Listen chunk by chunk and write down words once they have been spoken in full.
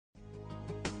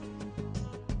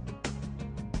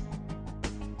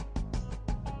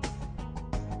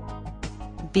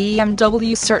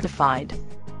BMW Certified.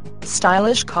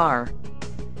 Stylish car.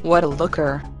 What a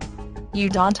looker! You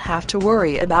don't have to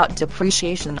worry about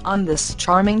depreciation on this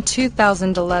charming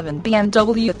 2011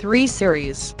 BMW 3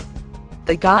 Series.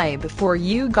 The guy before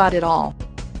you got it all.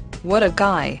 What a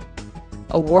guy!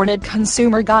 Awarded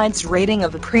Consumer Guide's rating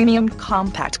of a premium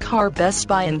compact car Best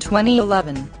Buy in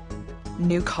 2011.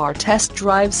 New Car Test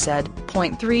Drive said,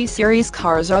 .3 Series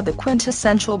cars are the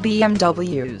quintessential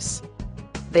BMWs.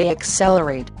 They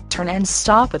accelerate, turn and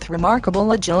stop with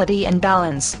remarkable agility and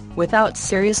balance, without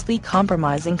seriously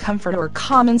compromising comfort or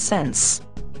common sense.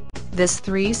 This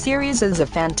 3 Series is a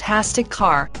fantastic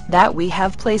car that we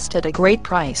have placed at a great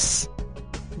price.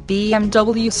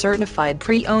 BMW Certified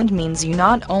Pre-Owned means you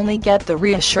not only get the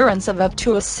reassurance of up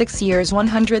to a 6 years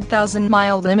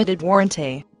 100,000-mile limited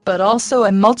warranty, but also a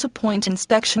multipoint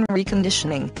inspection,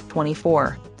 reconditioning,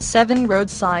 24/7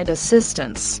 roadside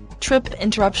assistance, trip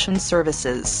interruption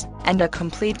services, and a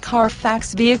complete Car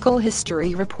Fax vehicle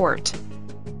history report.